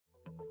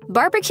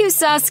Barbecue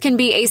sauce can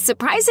be a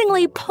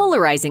surprisingly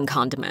polarizing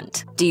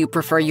condiment. Do you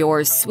prefer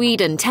yours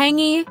sweet and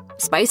tangy,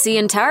 spicy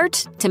and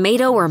tart,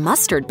 tomato or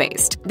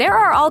mustard-based? There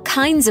are all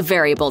kinds of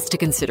variables to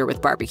consider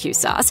with barbecue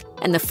sauce,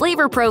 and the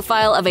flavor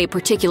profile of a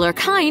particular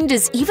kind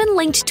is even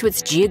linked to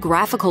its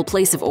geographical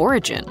place of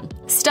origin.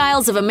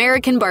 Styles of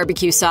American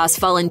barbecue sauce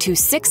fall into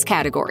 6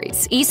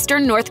 categories: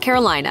 Eastern North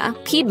Carolina,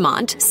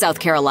 Piedmont, South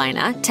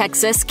Carolina,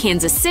 Texas,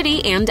 Kansas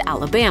City, and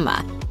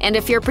Alabama. And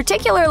if you're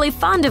particularly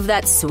fond of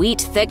that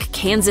sweet, thick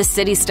Kansas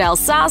City-style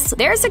sauce,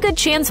 there's a good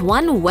chance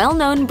one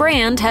well-known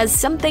brand has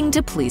something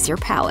to please your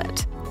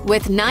palate.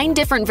 With 9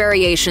 different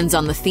variations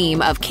on the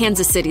theme of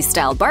Kansas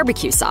City-style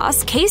barbecue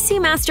sauce,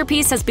 KC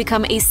Masterpiece has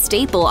become a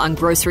staple on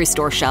grocery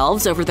store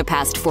shelves over the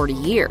past 40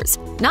 years.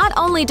 Not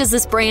only does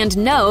this brand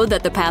know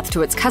that the path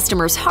to its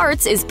customers'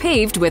 hearts is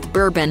paved with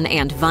bourbon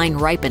and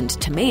vine-ripened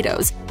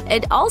tomatoes,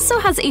 it also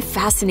has a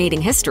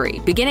fascinating history,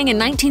 beginning in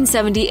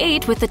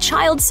 1978 with a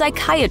child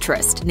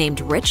psychiatrist named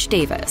Rich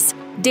Davis.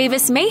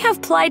 Davis may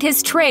have plied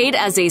his trade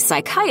as a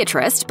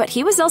psychiatrist, but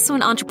he was also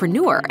an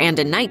entrepreneur, and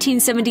in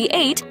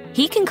 1978,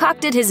 he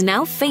concocted his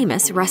now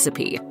famous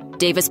recipe.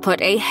 Davis put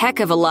a heck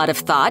of a lot of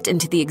thought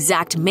into the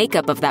exact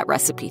makeup of that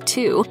recipe,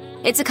 too.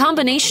 It's a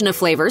combination of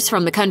flavors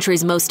from the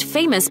country's most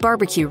famous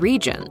barbecue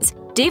regions.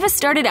 Davis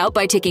started out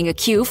by taking a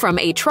cue from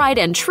a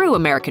tried-and-true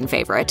American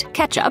favorite,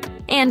 ketchup,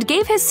 and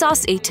gave his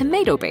sauce a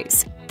tomato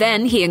base.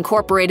 Then he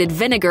incorporated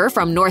vinegar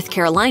from North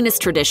Carolina's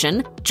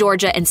tradition,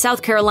 Georgia and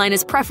South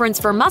Carolina's preference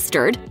for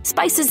mustard,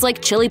 spices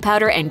like chili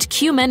powder and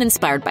cumin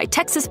inspired by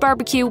Texas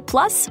barbecue,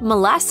 plus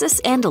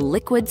molasses and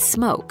liquid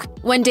smoke.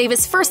 When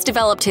Davis first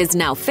developed his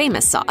now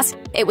famous sauce,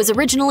 it was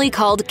originally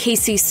called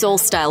KC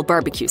Soul-Style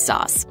Barbecue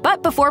Sauce,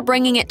 but before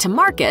bringing it to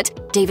market,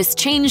 Davis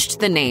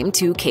changed the name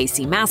to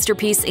KC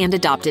Masterpiece and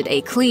adopted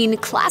a clean,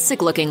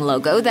 classic-looking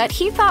logo that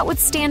he thought would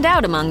stand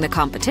out among the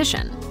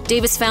competition.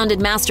 Davis founded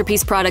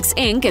Masterpiece Products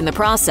Inc. in the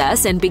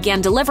process and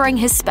began delivering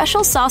his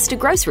special sauce to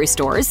grocery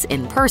stores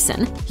in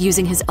person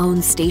using his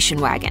own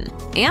station wagon.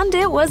 And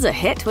it was a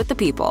hit with the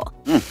people.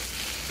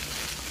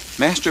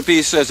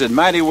 Masterpiece says it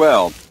mighty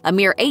well. A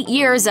mere 8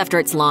 years after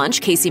its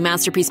launch, KC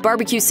Masterpiece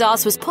Barbecue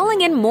Sauce was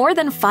pulling in more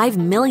than $5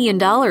 million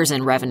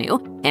in revenue,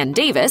 and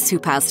Davis, who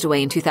passed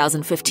away in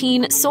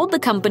 2015, sold the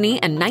company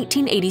in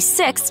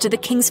 1986 to the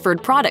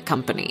Kingsford Product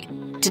Company.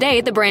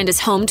 Today, the brand is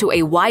home to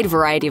a wide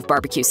variety of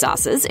barbecue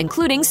sauces,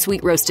 including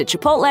sweet roasted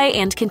chipotle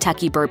and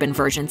Kentucky bourbon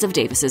versions of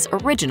Davis's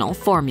original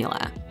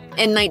formula.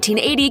 In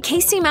 1980,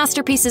 KC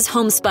Masterpiece's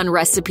homespun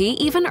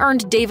recipe even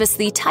earned Davis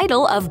the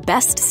title of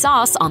Best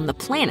Sauce on the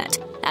Planet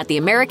at the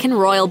American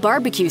Royal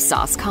Barbecue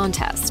Sauce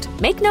Contest.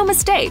 Make no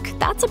mistake,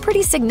 that's a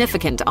pretty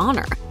significant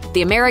honor.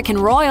 The American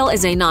Royal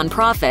is a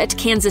nonprofit,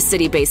 Kansas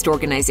City-based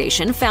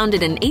organization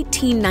founded in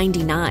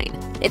 1899.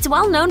 It's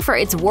well known for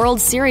its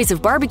World Series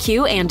of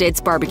Barbecue, and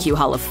its Barbecue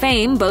Hall of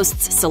Fame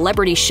boasts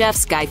celebrity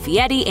chefs Guy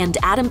Fieri and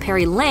Adam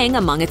Perry Lang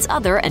among its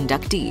other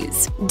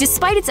inductees.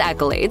 Despite its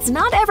accolades,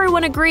 not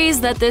everyone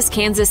agrees that this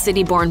Kansas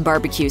City-born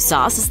barbecue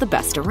sauce is the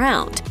best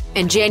around.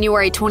 In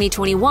January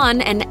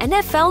 2021, an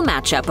NFL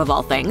matchup of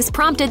all things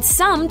prompted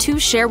some to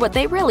share what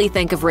they really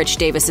think of Rich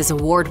Davis's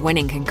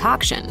award-winning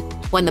concoction.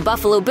 When the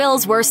Buffalo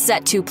Bills were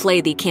set to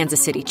play the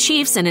Kansas City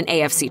Chiefs in an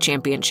AFC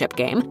Championship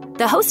game,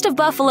 the host of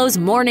Buffalo's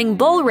Morning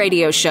Bull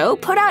radio show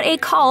put out a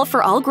call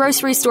for all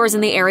grocery stores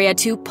in the area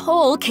to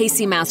pull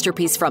KC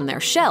Masterpiece from their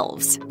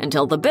shelves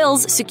until the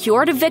Bills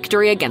secured a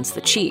victory against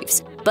the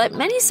Chiefs. But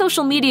many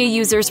social media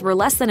users were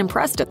less than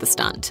impressed at the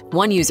stunt.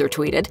 One user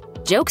tweeted,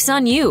 "Joke's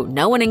on you,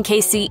 no one in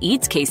KC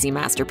eats KC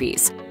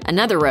Masterpiece."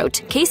 Another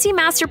wrote, "KC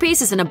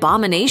Masterpiece is an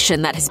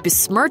abomination that has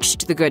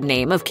besmirched the good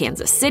name of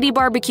Kansas City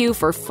barbecue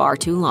for far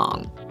too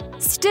long."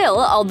 Still,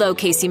 although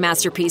KC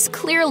Masterpiece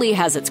clearly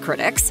has its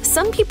critics,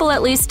 some people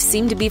at least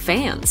seem to be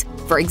fans.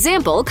 For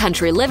example,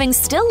 Country Living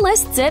still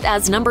lists it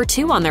as number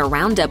 2 on their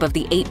roundup of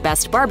the 8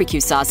 best barbecue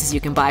sauces you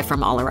can buy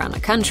from all around the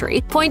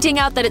country, pointing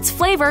out that its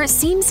flavor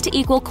seems to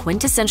equal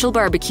quintessential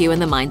barbecue in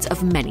the minds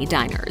of many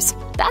diners.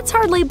 That's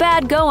hardly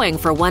bad going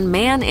for one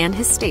man and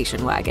his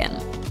station wagon.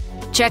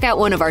 Check out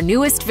one of our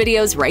newest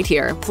videos right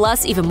here.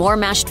 Plus, even more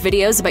mashed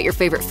videos about your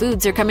favorite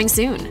foods are coming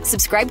soon.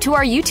 Subscribe to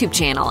our YouTube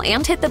channel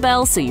and hit the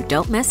bell so you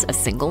don't miss a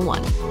single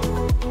one.